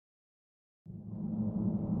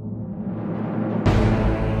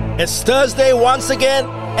It's Thursday once again,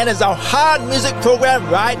 and it's our hard music program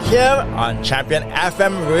right here on Champion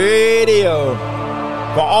FM Radio.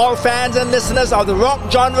 For all fans and listeners of the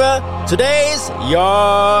rock genre, today's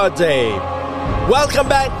your day. Welcome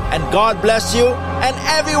back, and God bless you and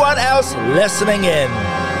everyone else listening in.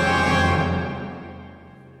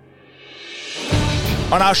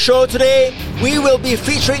 On our show today, we will be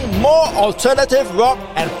featuring more alternative rock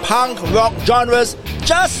and punk rock genres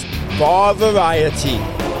just for variety.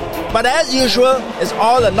 But as usual, it's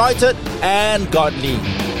all anointed and godly.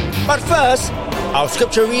 But first, our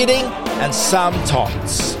scripture reading and some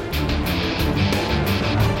thoughts.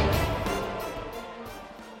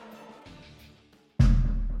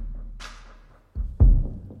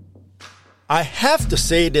 I have to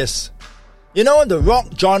say this. You know, the rock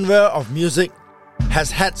genre of music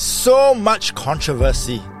has had so much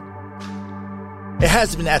controversy. It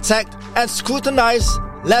has been attacked and scrutinized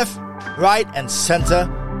left, right and center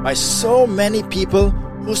by so many people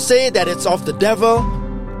who say that it's of the devil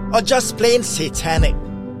or just plain satanic.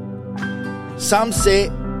 Some say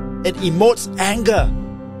it emotes anger,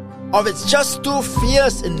 or it's just too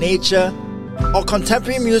fierce in nature, or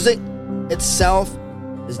contemporary music itself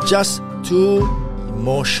is just too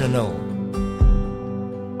emotional.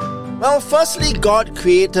 Well, firstly, God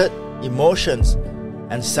created emotions,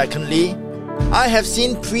 and secondly, I have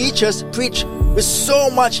seen preachers preach with so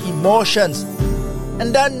much emotions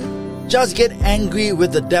and then just get angry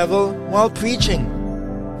with the devil while preaching.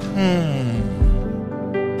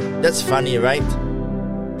 That's funny, right?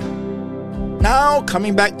 Now,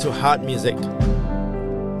 coming back to hard music.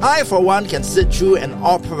 I, for one, can sit through an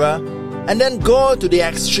opera and then go to the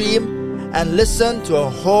extreme and listen to a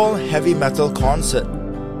whole heavy metal concert.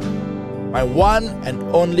 My one and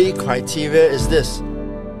only criteria is this: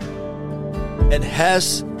 it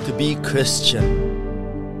has to be Christian.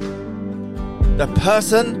 The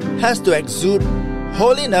person has to exude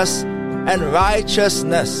holiness and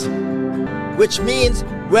righteousness, which means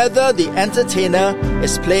whether the entertainer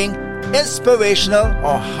is playing inspirational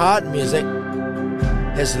or hard music,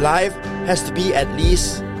 his life has to be at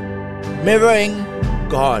least mirroring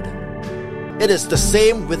God. It is the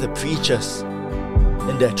same with the preachers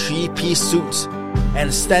in their three-piece suits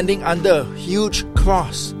and standing under a huge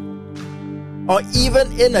cross, or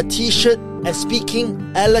even in a t-shirt and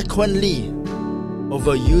speaking eloquently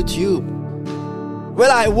over YouTube.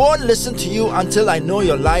 Well, I won't listen to you until I know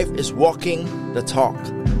your life is walking the talk.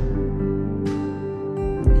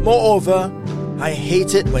 Moreover, I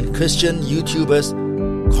hate it when Christian YouTubers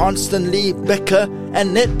constantly bicker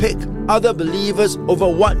and nitpick other believers over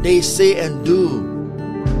what they say and do,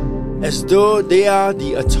 as though they are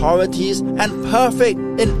the authorities and perfect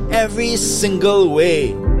in every single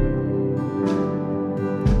way.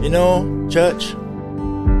 You know, church,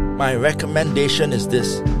 my recommendation is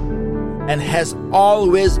this, and has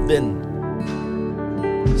always been: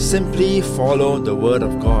 simply follow the Word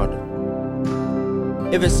of God.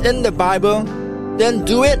 If it's in the Bible, then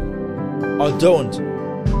do it or don't.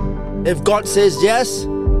 If God says yes,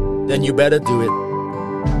 then you better do it.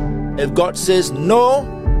 If God says no,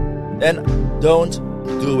 then don't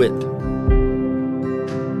do it.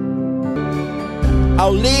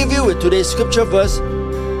 I'll leave you with today's scripture verse,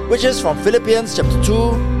 which is from Philippians chapter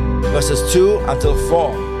 2, verses 2 until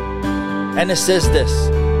 4. And it says this: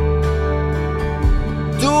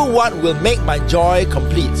 do what will make my joy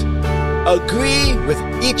complete. Agree with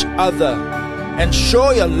each other and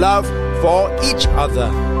show your love for each other.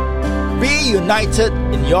 Be united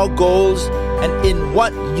in your goals and in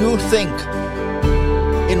what you think.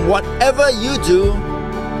 In whatever you do,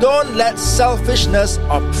 don't let selfishness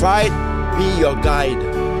or pride be your guide.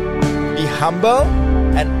 Be humble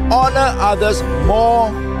and honor others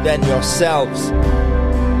more than yourselves.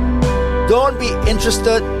 Don't be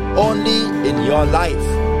interested only in your life,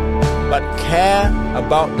 but care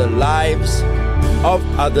about the lives of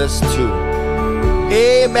others too.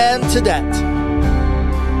 Amen to that.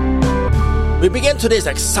 We begin today's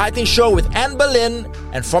exciting show with Anne Boleyn,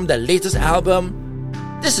 and from their latest album,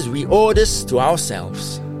 this is We Owe This to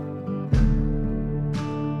Ourselves.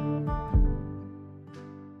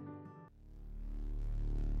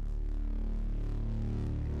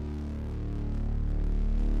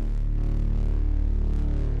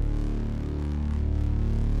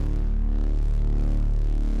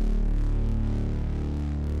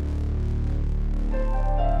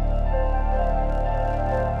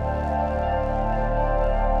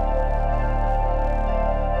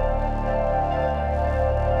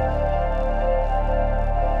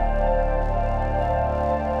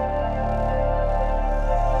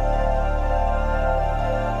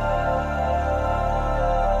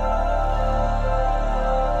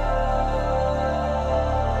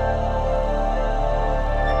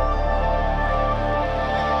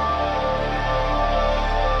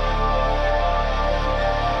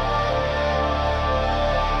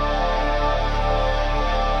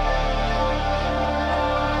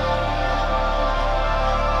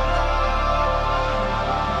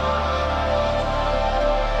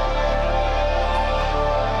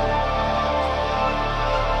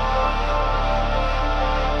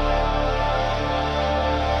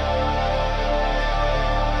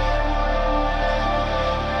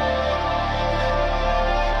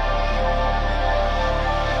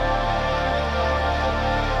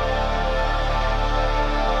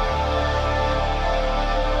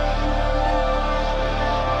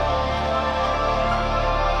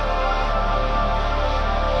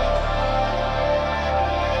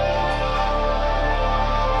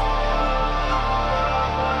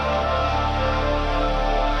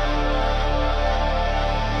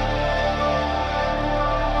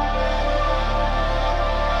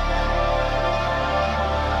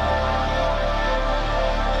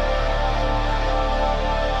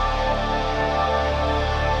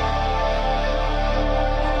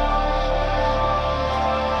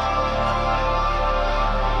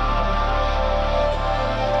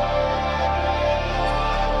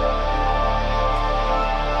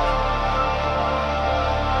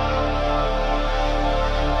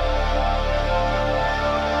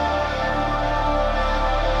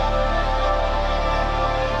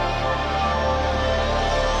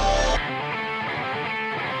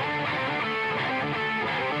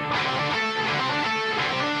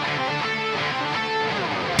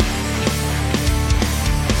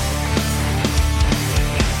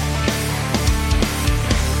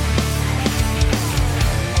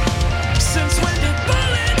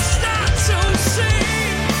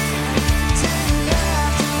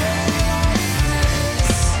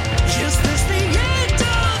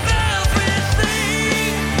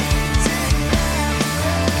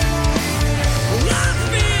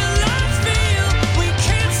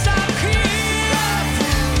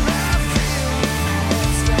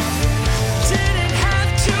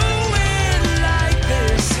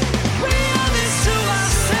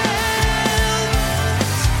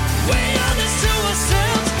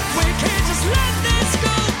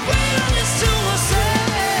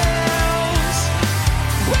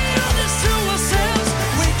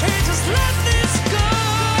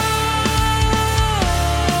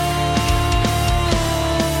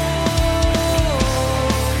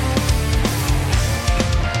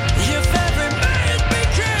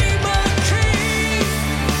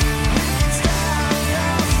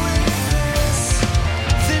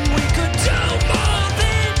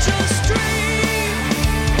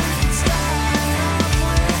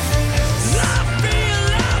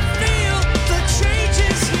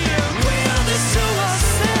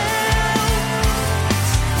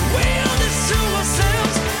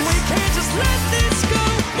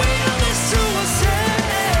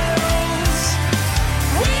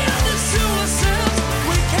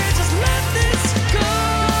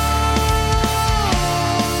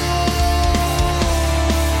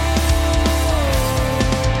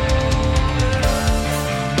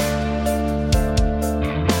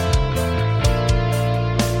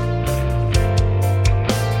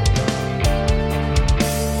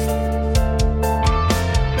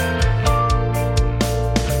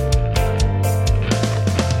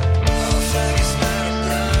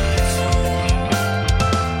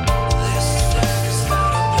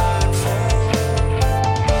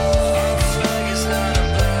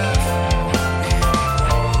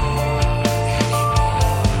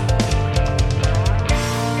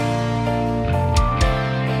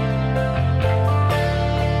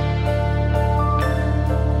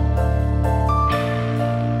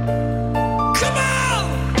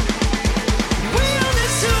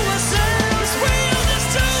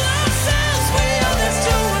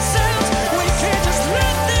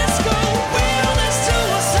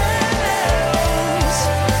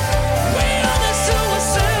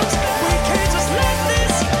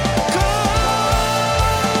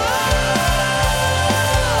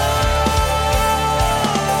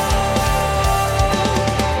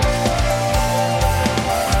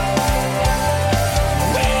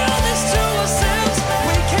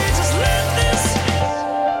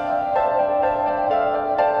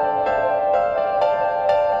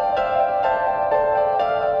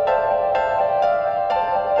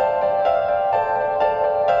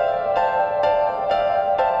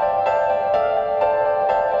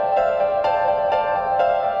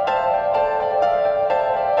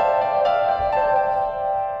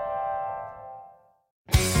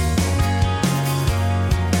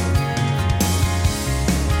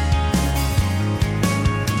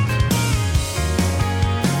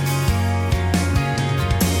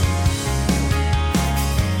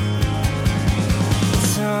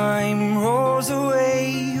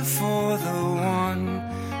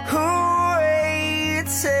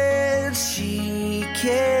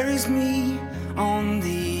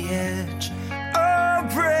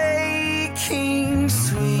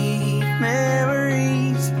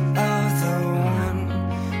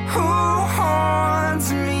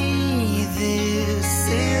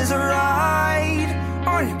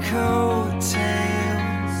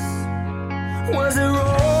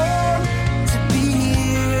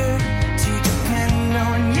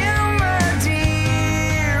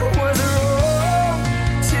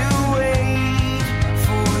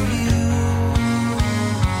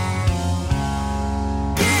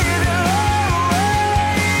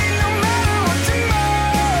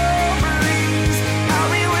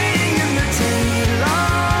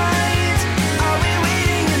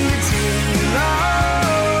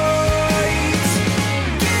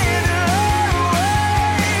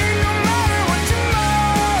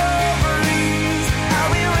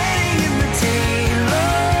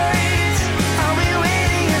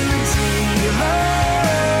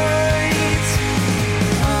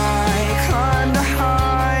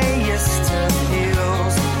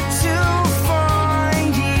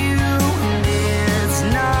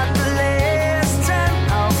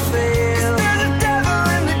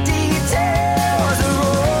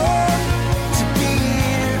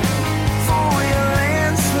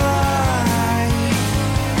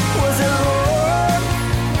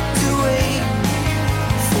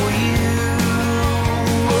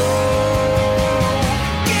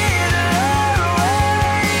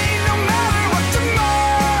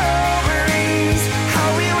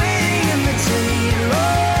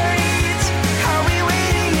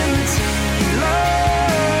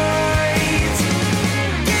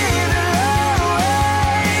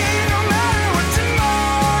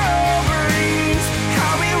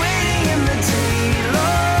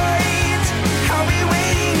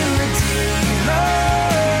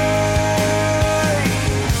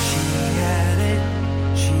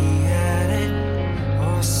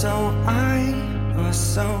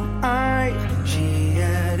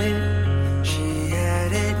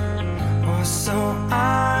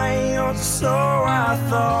 I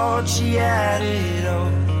thought she had it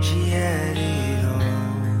all. She had it all.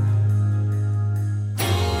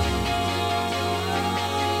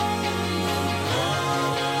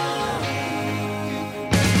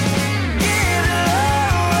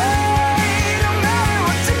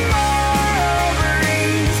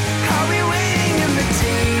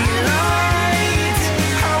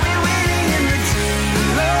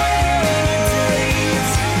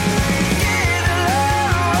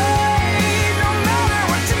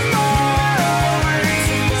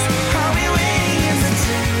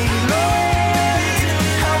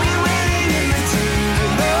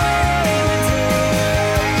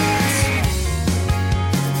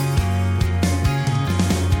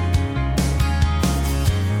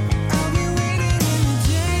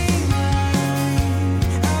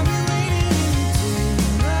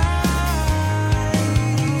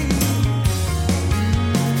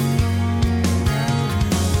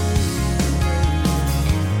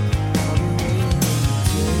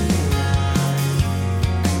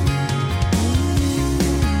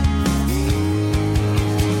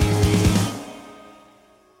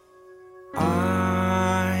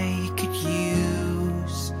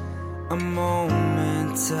 A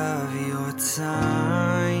moment of your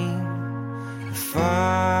time. If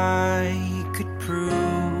I could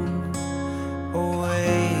prove a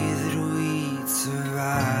way that we'd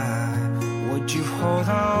survive, would you hold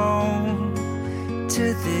on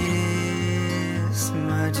to this,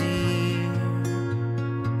 my dear?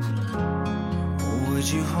 Would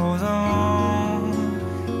you hold on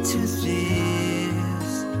to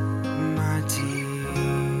this, my dear?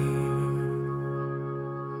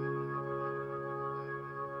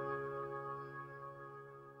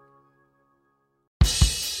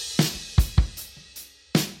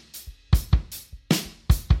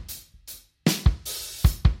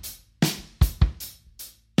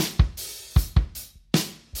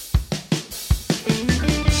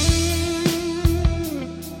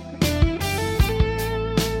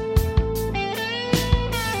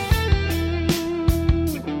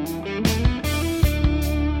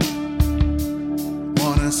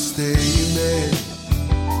 Stay in bed,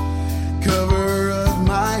 cover up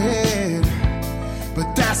my head,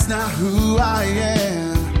 but that's not who I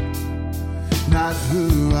am, not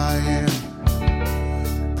who I am.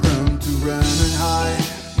 Prone to run and hide,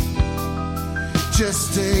 just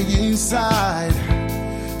stay inside,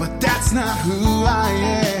 but that's not who I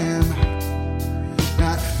am,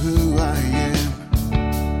 not who I am.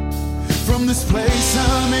 From this place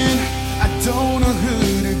I'm in, I don't know who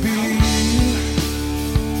to be.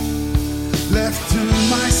 Left to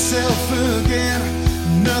myself again,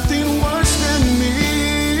 nothing worse than me.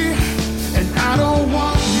 And I don't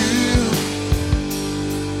want you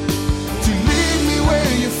to leave me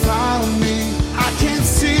where you found me. I can't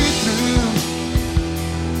see through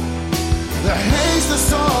the haze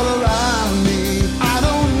that's all around me. I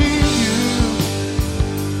don't need you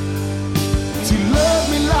to love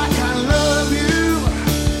me like I love you.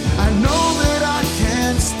 I know that I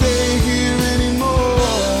can't stay here anymore.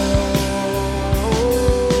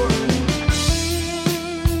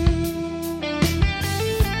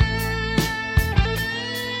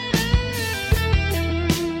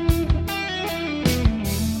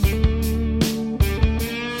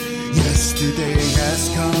 Yesterday has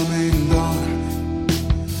come and gone.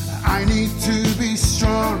 I need to be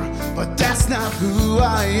strong, but that's not who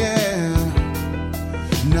I am,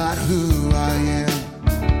 not who I am.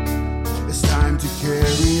 It's time to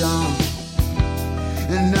carry on,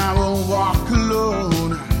 and I won't walk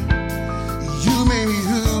alone. You made me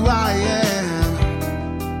who I am,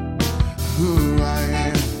 who I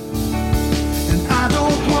am. And I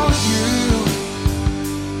don't want you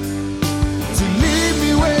to leave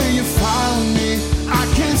me where you found me. I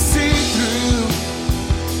can't see through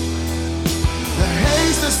the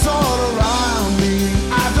haze that's all around me.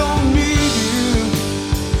 I don't need you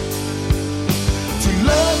to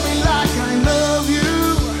love me like I love you.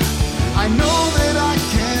 I know that I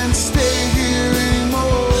can't stay here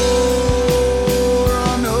anymore.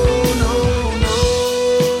 Oh, no, no, no.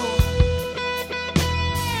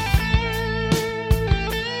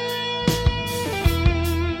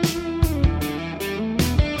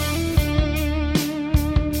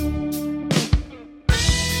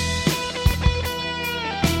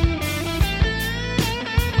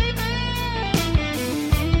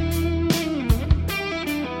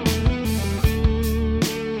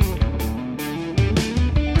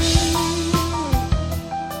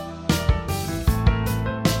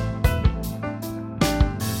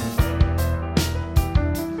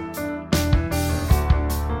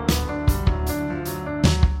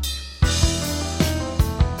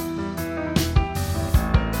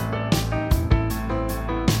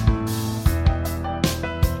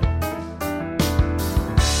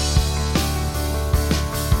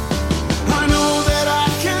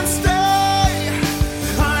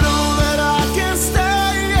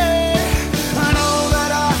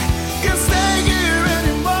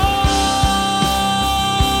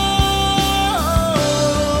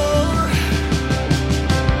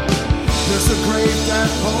 There's a grave that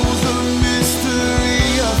holds the mystery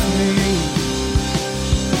of me,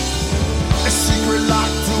 a secret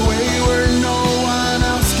locked away where no one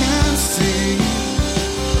else can see.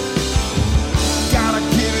 Gotta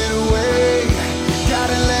give it away,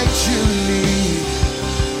 gotta let you lead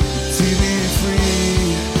to be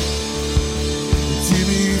free, to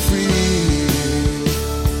be free.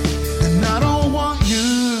 And I don't want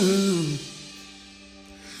you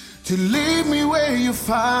to leave me where you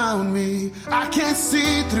found me. I can't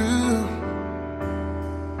see through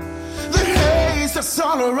the haze that's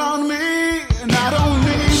all around me, and I don't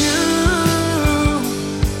need you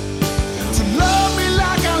to love me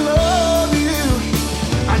like I love you.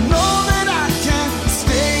 I know that I can't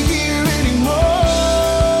stay here anymore,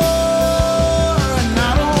 and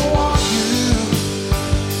I don't want you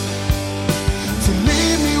to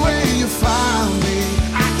leave me where you found me.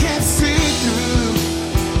 I can't see through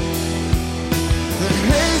the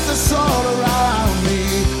haze that's all around me.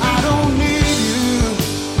 I don't need you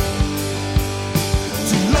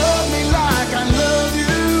to love me like I love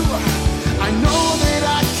you. I know that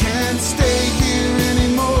I can't stay here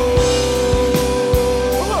anymore.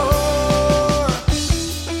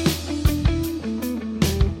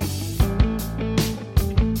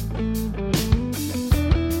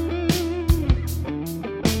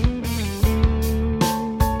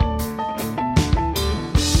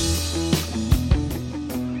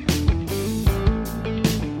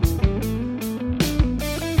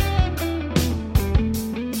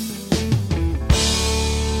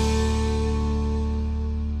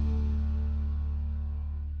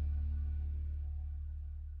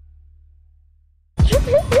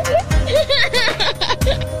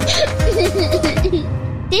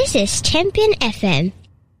 This is Champion FM,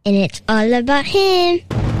 and it's all about him.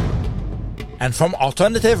 And from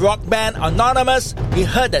alternative rock band Anonymous, we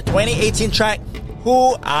heard the 2018 track,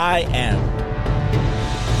 Who I Am.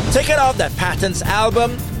 Taken off that Patents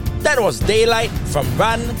album, that was Daylight from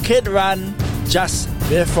Run Kid Run just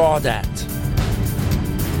before that.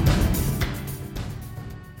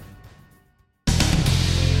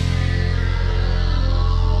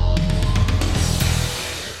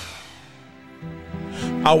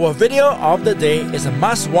 Our video of the day is a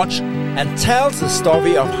must-watch and tells the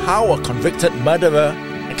story of how a convicted murderer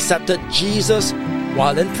accepted Jesus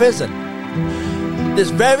while in prison.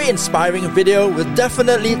 This very inspiring video will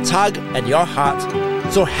definitely tug at your heart,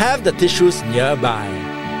 so have the tissues nearby.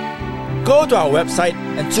 Go to our website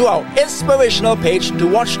and to our inspirational page to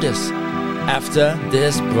watch this after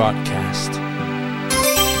this broadcast.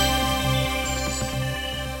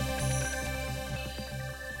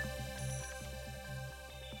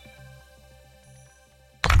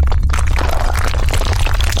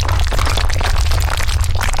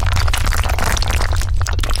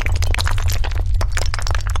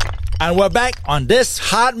 And we're back on this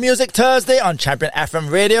Hard Music Thursday on Champion FM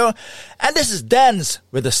Radio. And this is Dance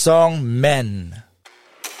with the song Men.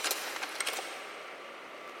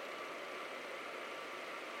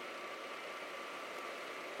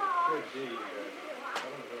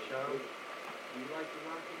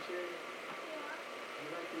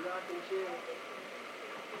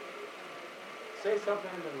 Say something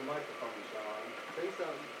into the microphone, Sean. Say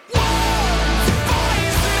something.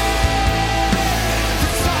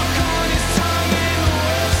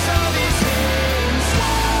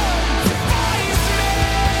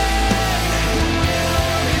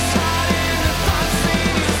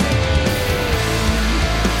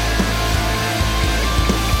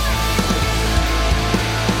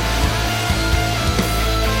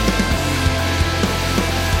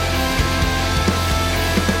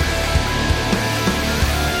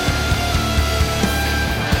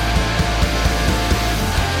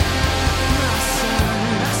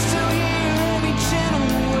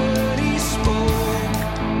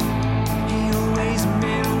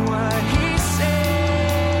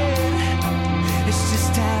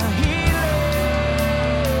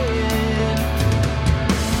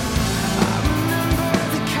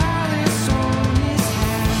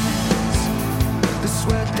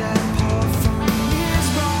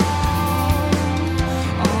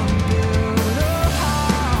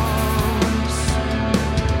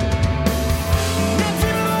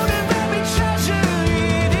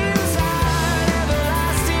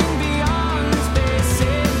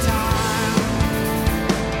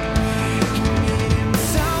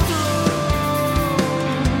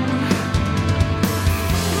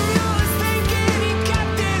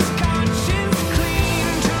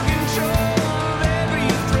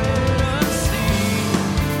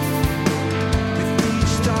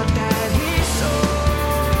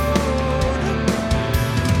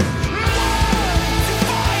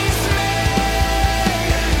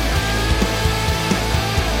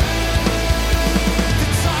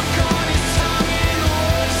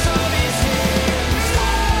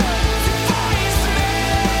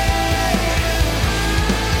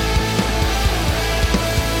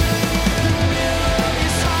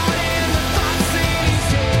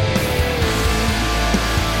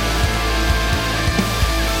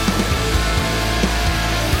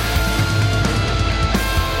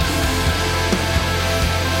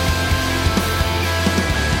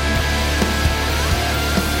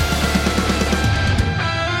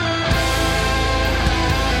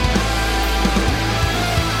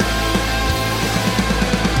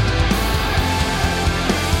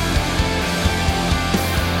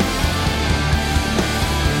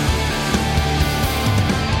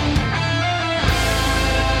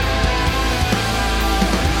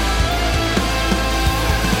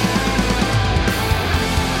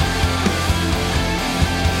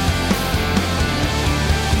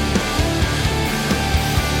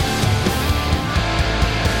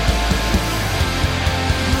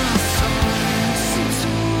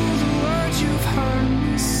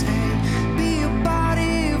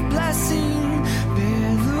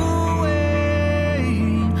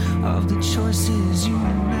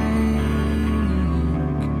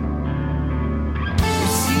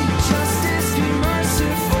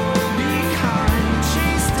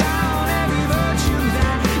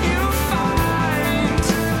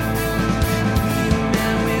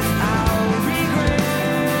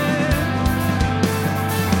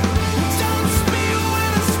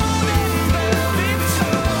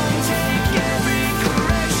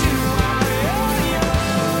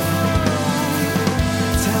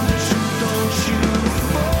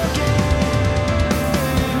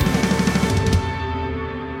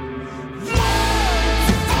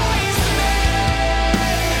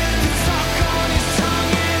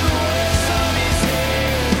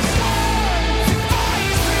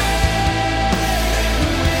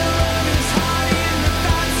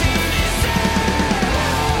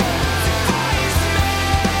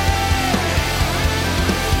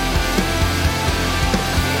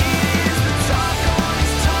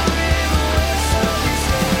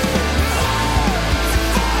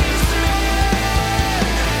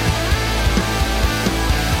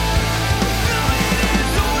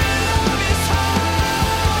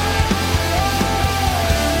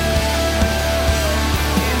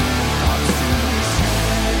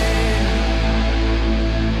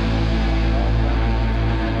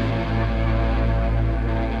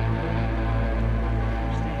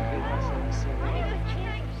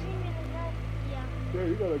 Yeah,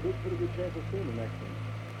 you got a pretty good chance of seeing the next one.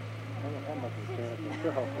 I don't have much of a chance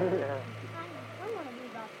myself.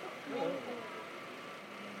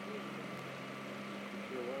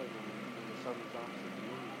 Sure was when the sun was opposite the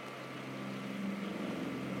moon.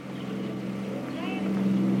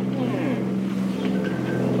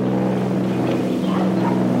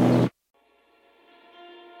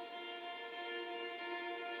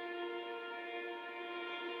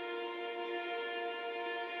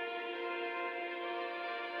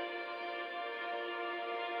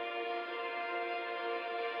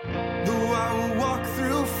 Though I will walk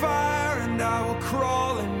through fire and I will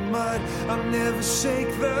crawl in mud, I'll never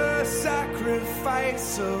shake the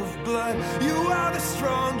sacrifice of blood. You are the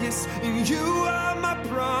strongest and you are my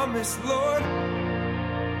promise, Lord.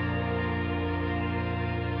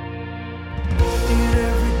 In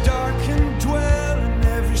every darkened dwell, in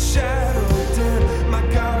every shadow den, my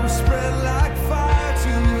God will spread like fire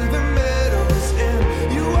to the meadow's end.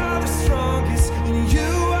 You are the strongest and you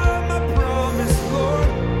are my promise, Lord.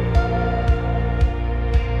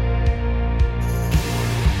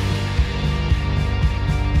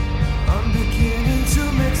 I'm beginning to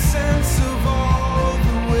make sense of all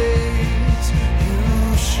the ways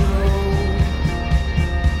you show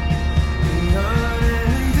the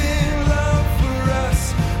unending love for us,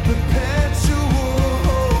 perpetual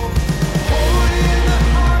hope. Holding the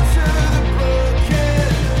hearts of the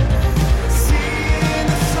broken, seeing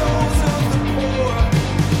the souls of the poor.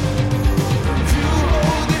 You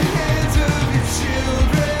hold the hands of your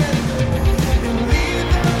children and lead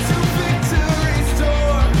them to victory's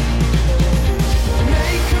door.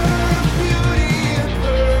 Maker of beauty and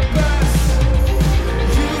purpose,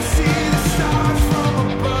 you see the stars from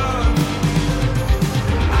above.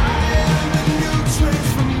 I am the new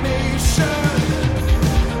transformation,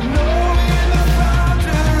 knowing the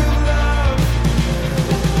founder of love.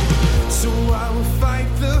 So I will fight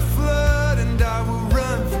the flood and I will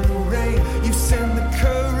run through rain. You send the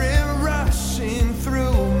current rushing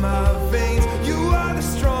through my veins. You are the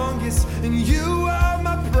strongest and you are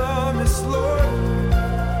my promise, Lord.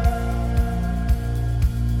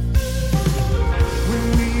 When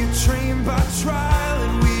we are trained by trial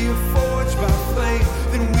and we are forged by flame,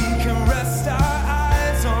 then we can rest our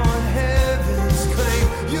eyes on heaven's claim.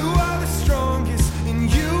 You are the strongest and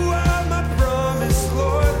you are my promise,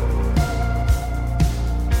 Lord.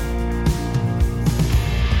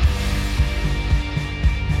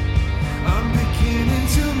 I'm beginning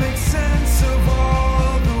to make sense of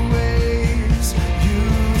all the ways you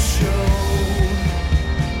show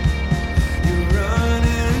your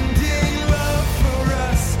unending love for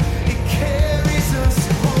us. It carries us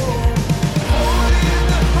home. Holding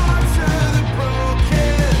the hearts of the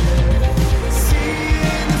broken,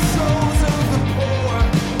 seeing the souls of the poor.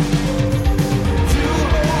 You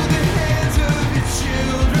hold the hands of your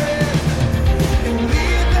children and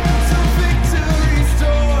lead them to victory's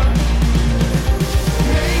door.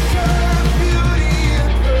 Maker of beauty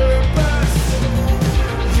and purpose,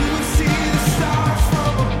 you see the stars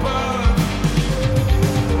from above.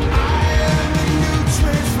 I am the new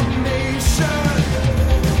transformation,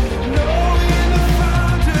 knowing the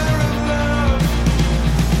founder of love.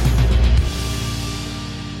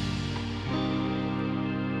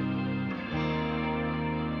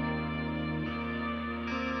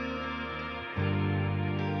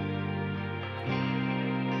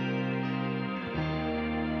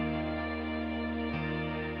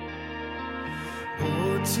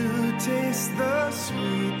 Oh, to taste the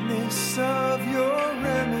sweetness of your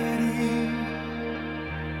remedy.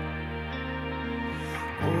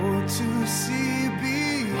 Oh, to see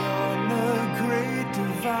beyond the great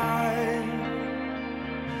divide.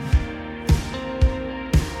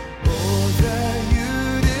 Oh, that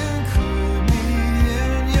you'd include me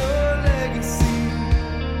in your legacy.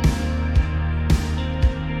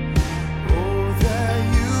 Oh, that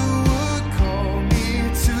you would call me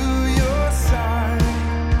to your side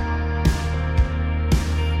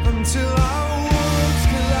until our worlds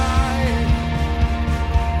collide.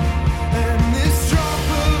 And this drop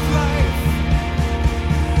of life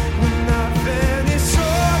will not vanish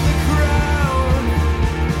on the ground,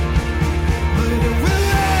 but it will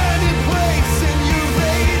land in place in your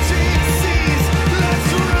raging seas. Let's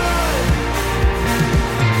run.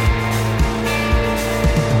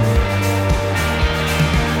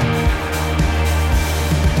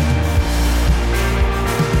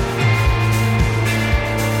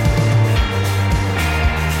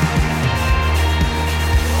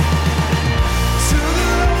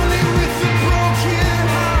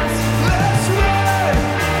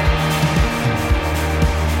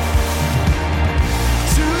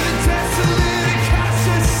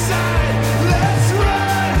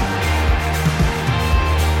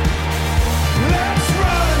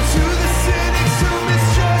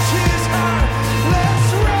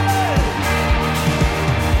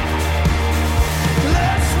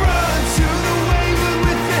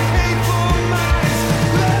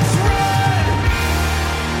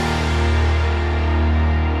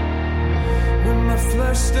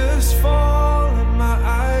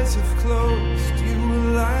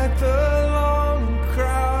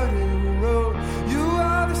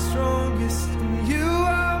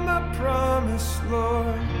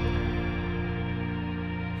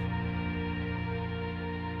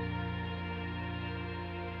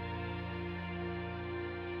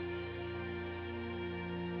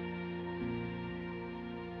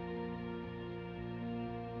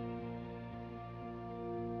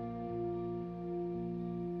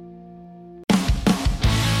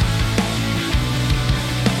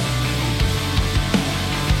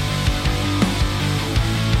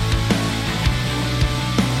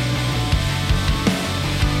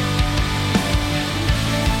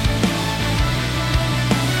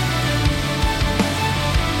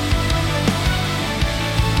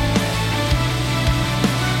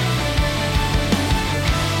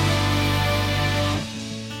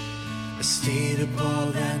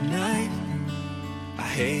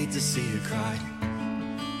 see you cry,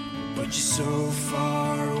 but you're so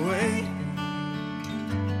far away.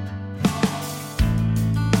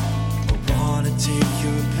 I wanna take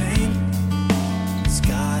your pain, it's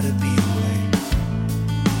gotta be a way.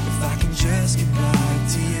 If I can just get back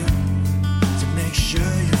to you, to make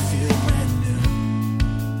sure you feel brand new,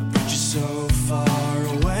 but you're so far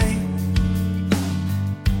away.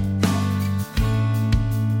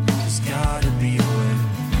 There's gotta be a way.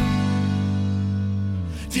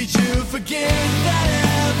 Did you forget that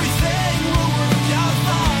everything will work out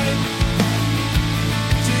fine?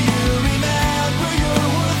 Do you remember you're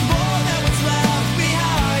worth more than what's left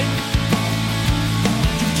behind?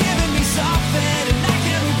 You've given me something and I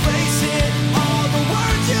can't replace it. All the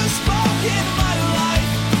words you spoke in my life,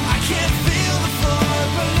 I can't feel the floor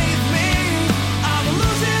beneath me. I'm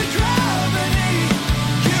losing gravity.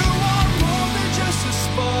 You are more than just a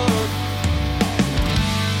spark,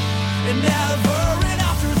 and never an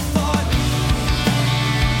afterthought.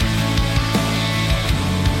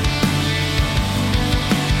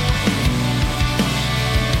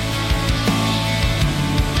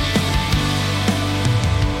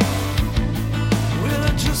 Well,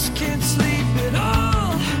 I just can't sleep at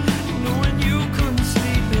all, knowing you couldn't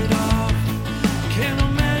sleep at all. Can't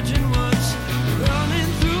imagine what's running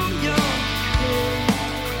through your head.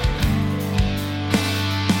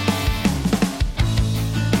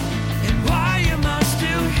 And why am I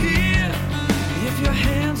still here if your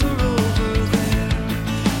hands are over there?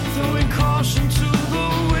 Throwing caution to the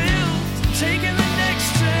wind, taking the next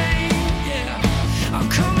train. Yeah, I'm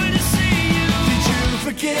coming to see you. Did you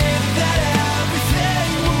forget that everything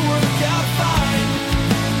will work out fine?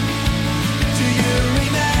 Do you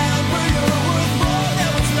remember you're worth more than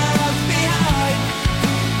what's left behind?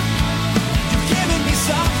 You've given me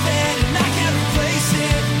something and I can't replace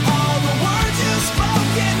it. All the words you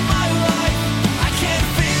spoke in my life, I can't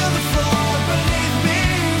feel the floor beneath me.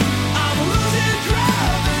 I'm losing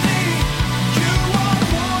gravity. You are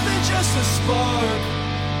more than just a spark,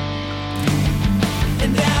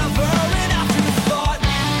 and never an afterthought.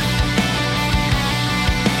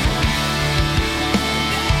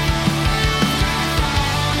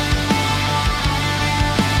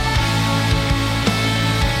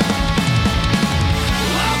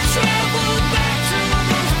 I've traveled back to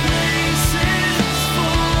those places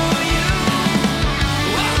for you.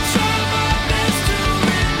 I'll try my best to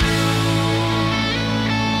renew.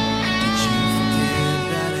 Did you forget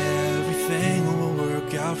that everything will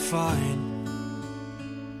work out fine?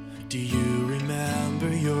 Do you remember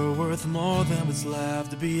you're worth more than what's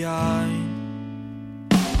left behind?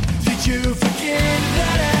 Did you forget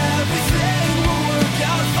that everything will work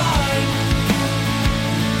out fine?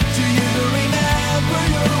 Do you remember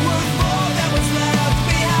you're worth more than what's left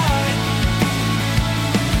behind?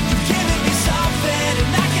 You've given me something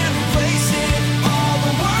and I can't replace it. All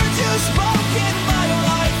the words you spoke in my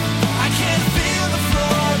life, I can't feel the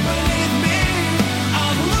floor beneath me.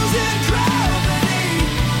 I'm losing gravity.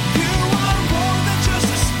 You are more than just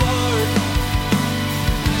a spark,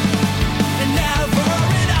 and never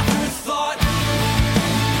an afterthought.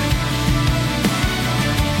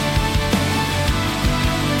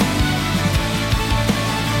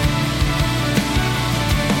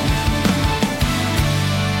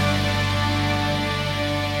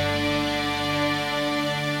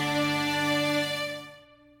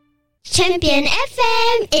 Champion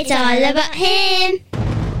FM, it's all about him.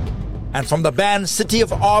 And from the band City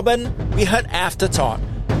of Auburn, we heard Afterthought,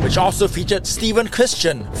 which also featured Stephen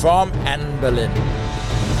Christian from Anne Boleyn.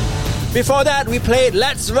 Before that, we played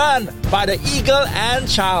Let's Run by the Eagle and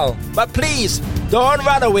Child. But please, don't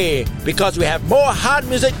run away, because we have more hard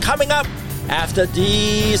music coming up after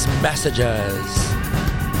these messages.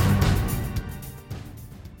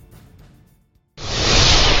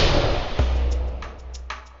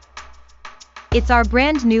 It's our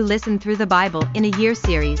brand new Listen Through the Bible in a Year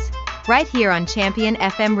series, right here on Champion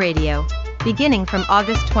FM Radio, beginning from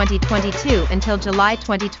August 2022 until July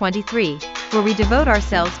 2023, where we devote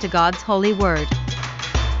ourselves to God's holy word.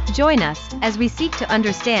 Join us as we seek to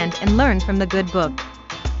understand and learn from the good book.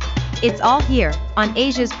 It's all here on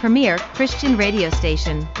Asia's premier Christian radio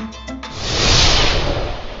station.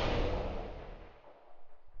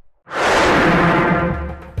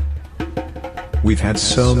 We've had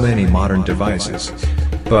so many modern devices.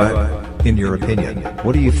 But, in your opinion,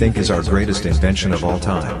 what do you think is our greatest invention of all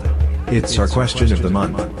time? It's our question of the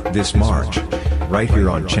month, this March. Right here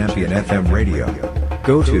on Champion FM Radio.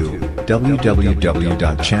 Go to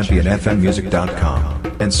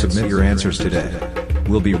www.championfmmusic.com and submit your answers today.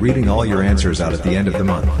 We'll be reading all your answers out at the end of the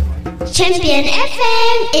month. Champion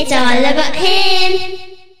FM, it's all about him.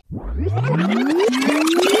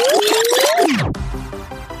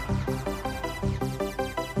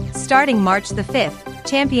 Starting March the 5th,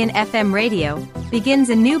 Champion FM Radio begins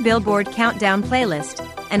a new Billboard Countdown playlist,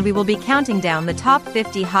 and we will be counting down the top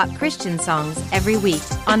 50 hot Christian songs every week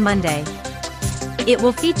on Monday. It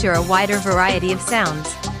will feature a wider variety of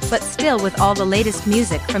sounds, but still with all the latest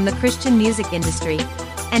music from the Christian music industry.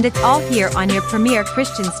 And it's all here on your premier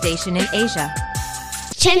Christian station in Asia.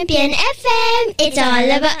 Champion FM, it's all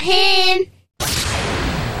about him.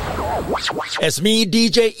 It's me,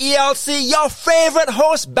 DJ ELC, your favorite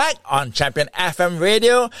host, back on Champion FM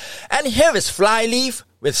Radio. And here is Flyleaf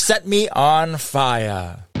with Set Me On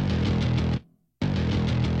Fire.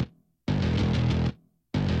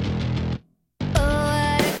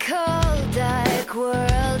 What a cold, dark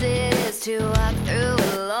world it is to walk through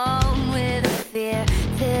alone with a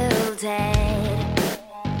fear-filled head.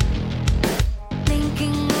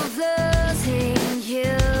 Thinking of losing you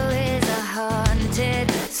is a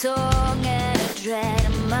haunted song and a dread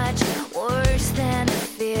much worse than the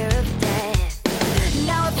fear of death.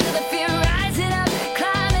 Now I feel the fear rising up,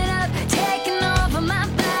 climbing up, taking over my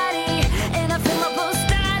body.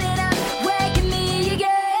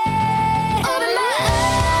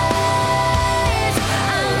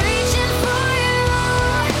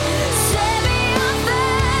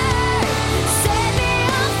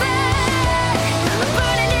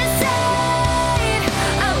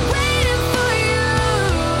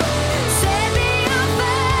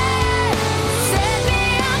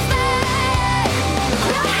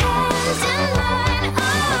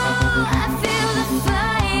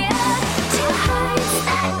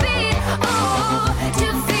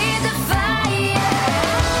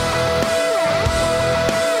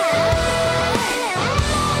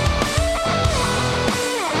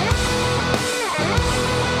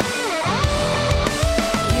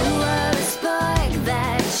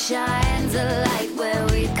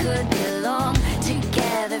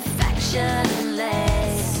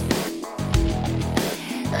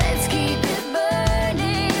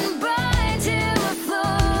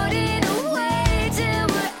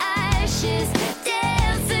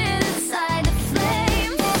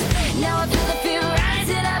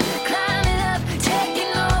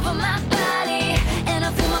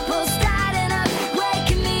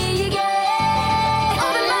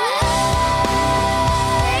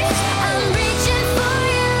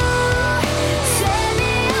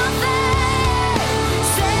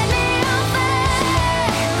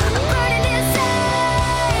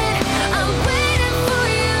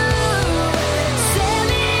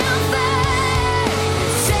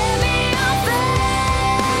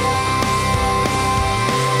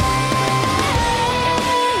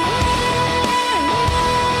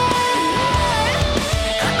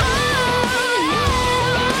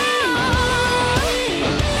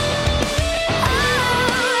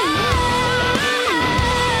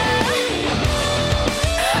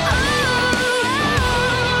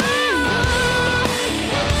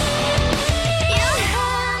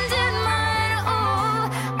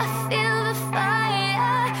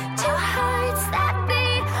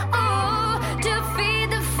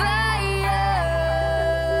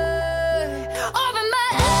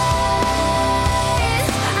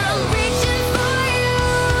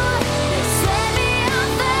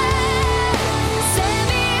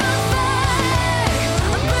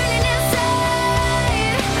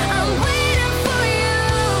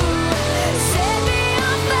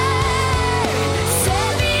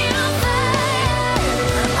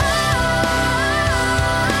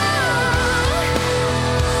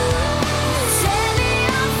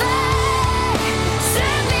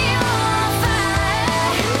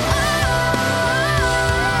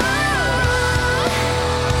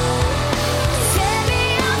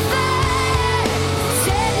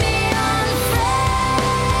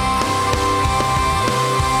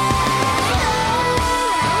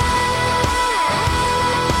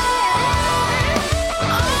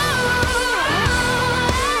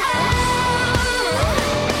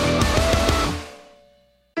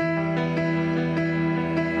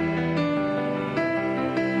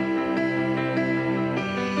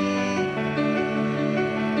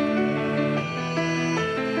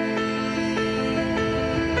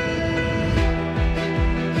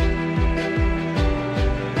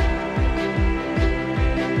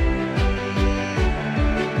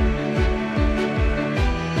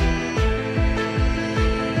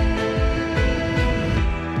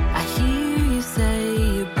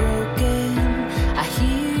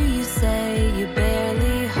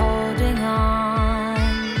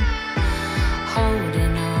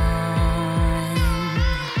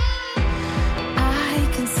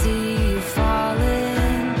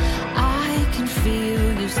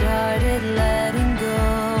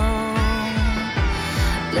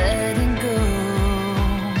 letting go.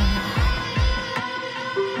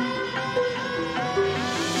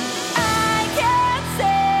 I can't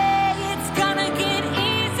say it's gonna get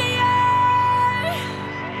easier.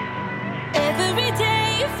 Every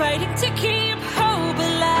day fighting to keep hope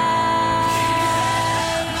alive.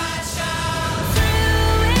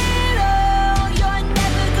 Through it all, you're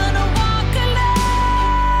never gonna walk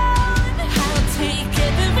alone. I'll take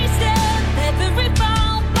every step, every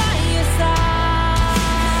fall by your side.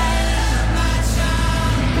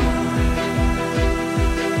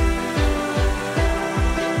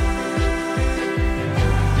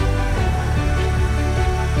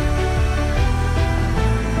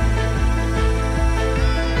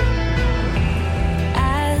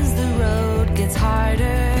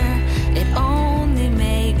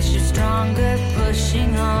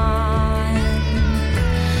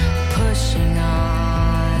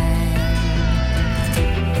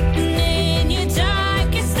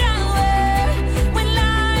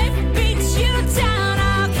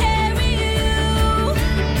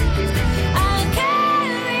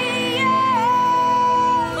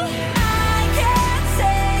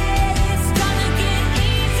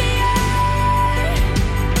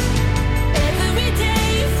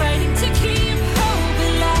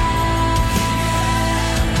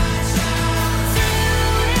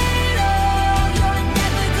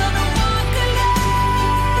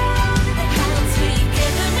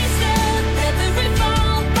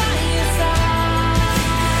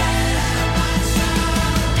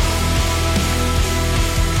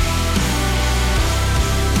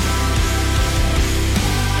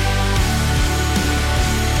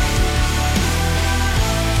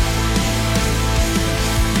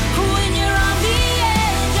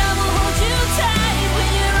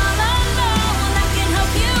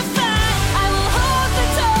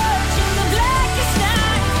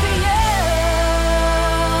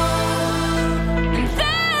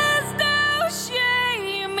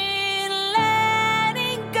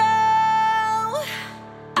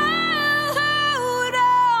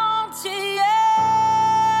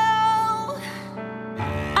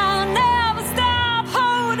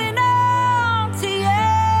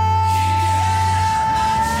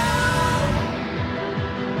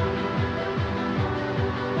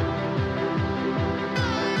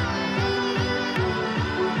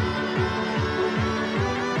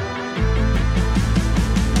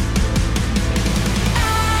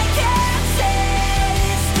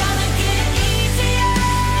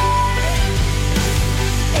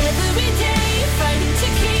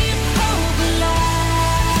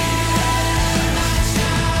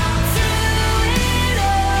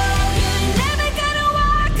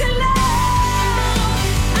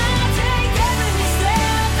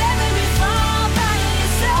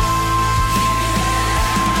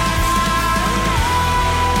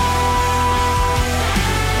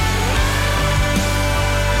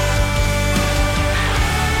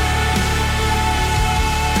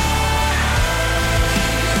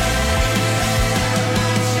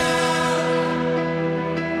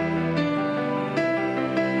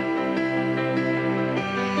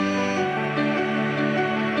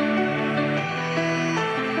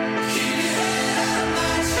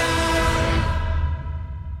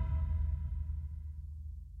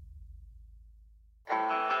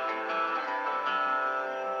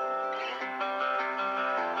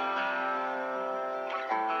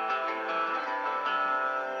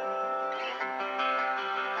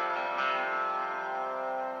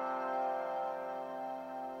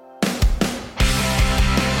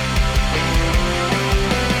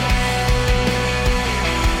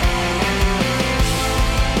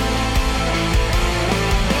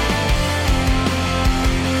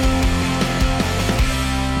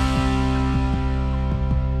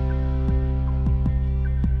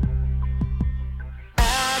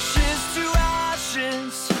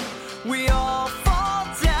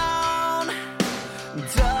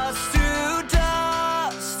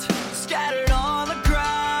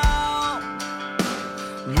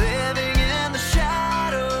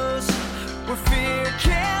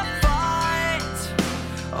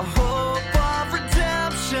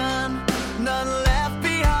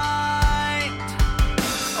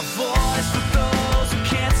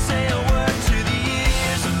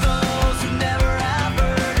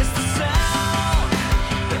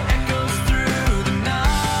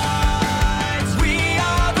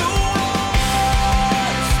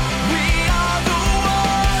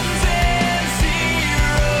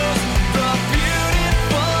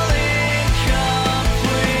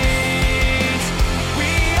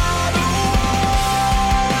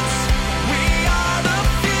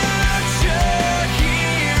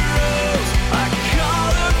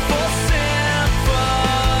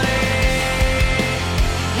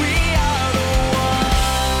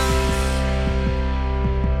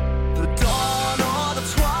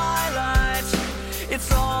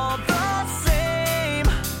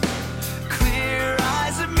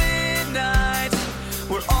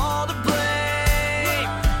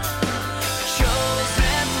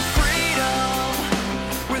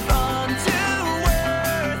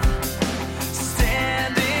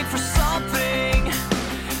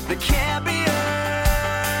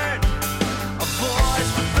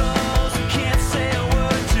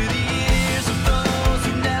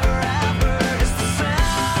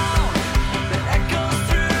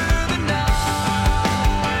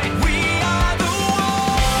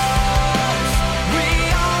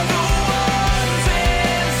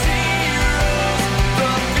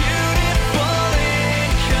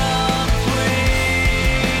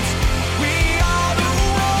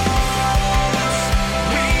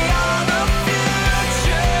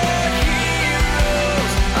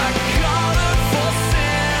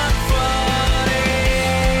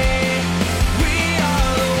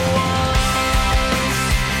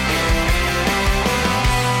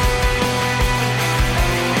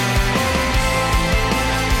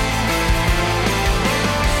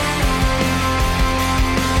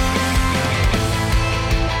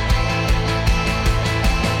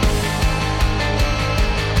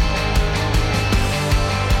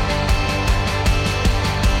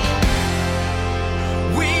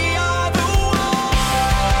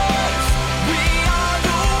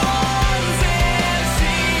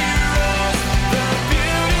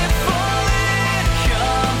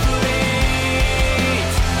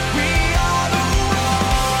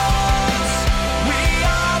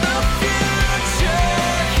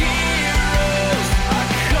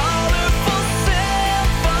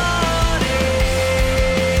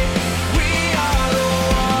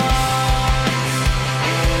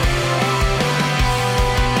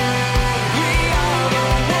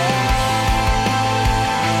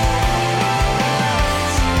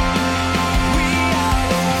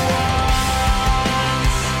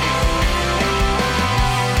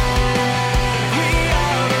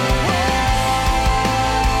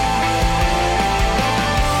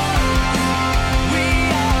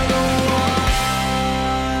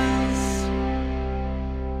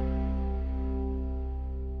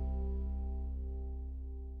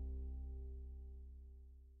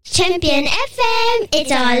 Champion FM,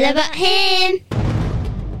 it's all about him.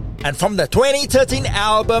 And from the 2013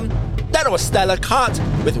 album, that was Stella Cart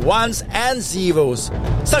with Ones and Zeros.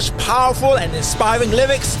 Such powerful and inspiring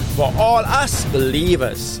lyrics for all us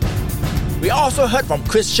believers. We also heard from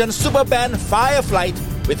Christian superband Fireflight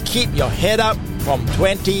with Keep Your Head Up from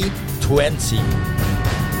 2020.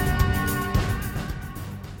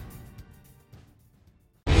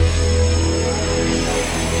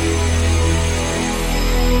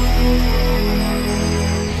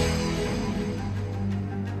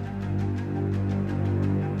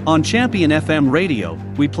 On Champion FM radio,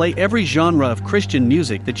 we play every genre of Christian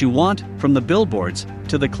music that you want, from the billboards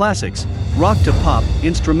to the classics, rock to pop,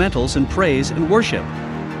 instrumentals and praise and worship.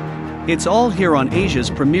 It's all here on Asia's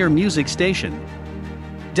premier music station.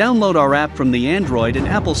 Download our app from the Android and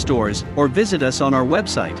Apple stores or visit us on our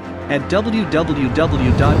website at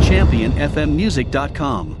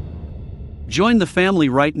www.championfmmusic.com. Join the family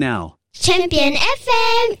right now. Champion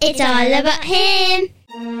FM, it's all about him.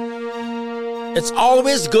 It's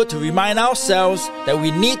always good to remind ourselves that we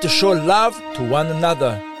need to show love to one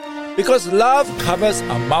another, because love covers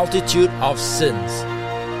a multitude of sins.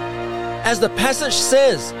 As the passage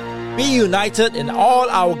says, be united in all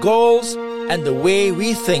our goals and the way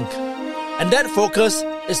we think, and that focus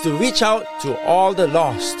is to reach out to all the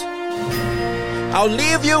lost. I'll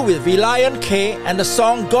leave you with Reliant K and the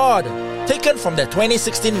song God, taken from their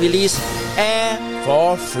 2016 release Air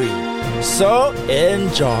for Free. So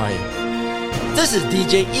enjoy. This is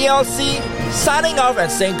DJ ELC signing off and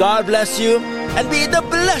saying God bless you and be the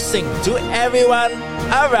blessing to everyone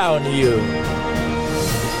around you.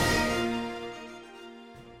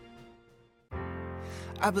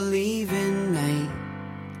 I believe in night,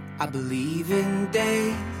 I believe in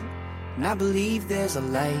day, and I believe there's a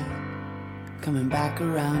light coming back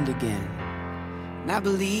around again. And I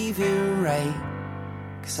believe you're right,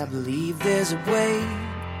 'cause I believe there's a way,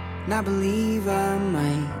 and I believe I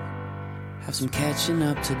might have some catching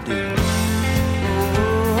up to do.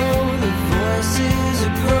 Oh, the voices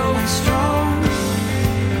are growing strong.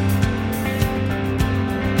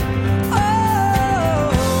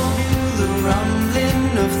 Oh, the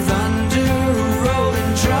rumbling of thunder, a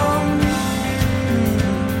rolling drum.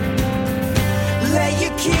 Let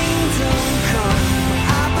your kingdom come.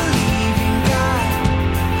 I believe in God.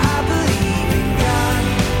 I believe in God.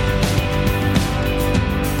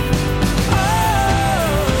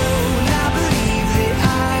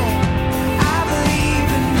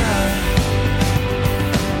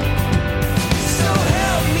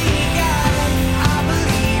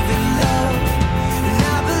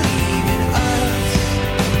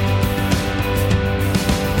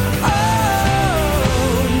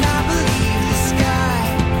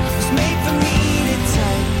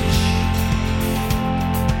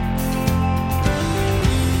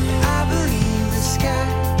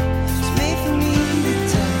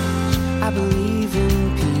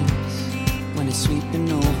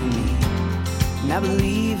 I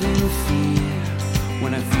believe in fear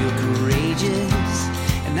when I feel courageous,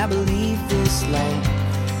 and I believe this life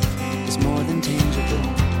is more than tangible,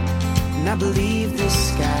 and I believe this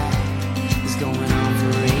sky is going on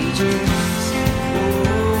for ages.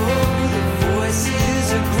 Oh, the voices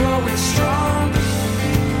are growing strong.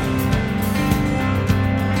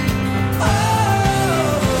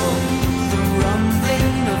 Oh, the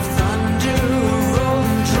rumbling of thunder, a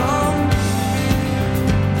rolling drum.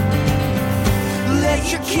 Let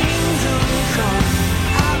your kingdom come.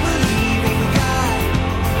 I believe in God.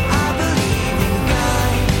 I believe in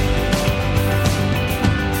God.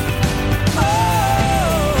 Oh,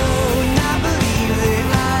 and I believe that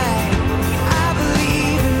I believe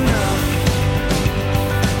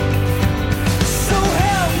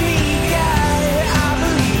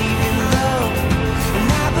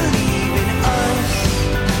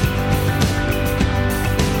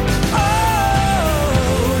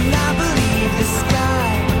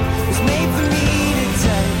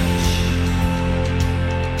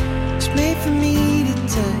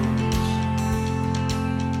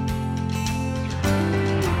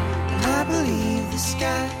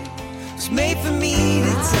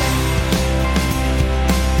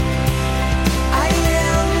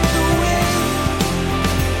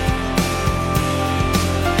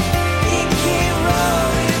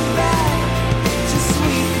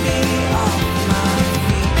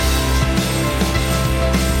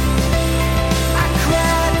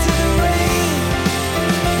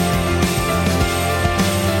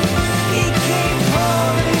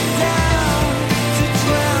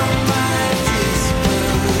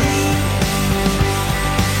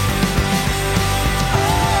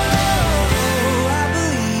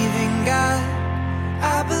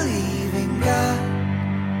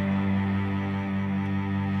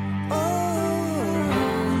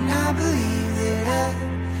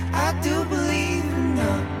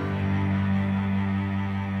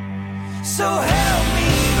So help me,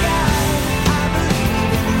 God. I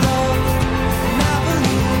believe in love, and I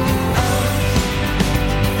believe in us.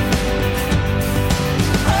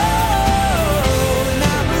 Oh, and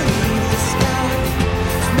I believe the sky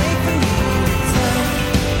is made for me to touch.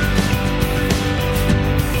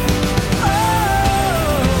 Oh,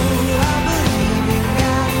 I believe in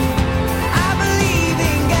God. I believe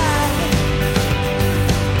in God.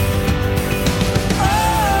 Oh,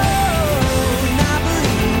 and I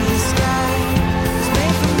believe the sky is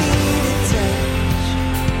made for me to touch.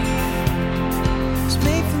 It's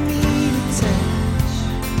made for me to touch.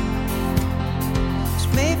 It's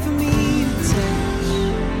made for me to touch.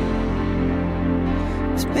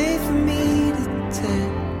 It's made for me to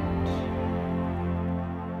touch.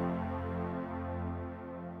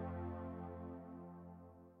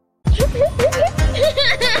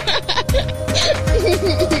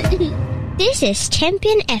 This is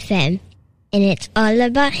Champion FM, and it's all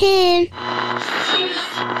about him.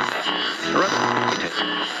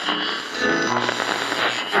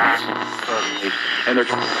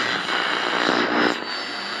 Energy.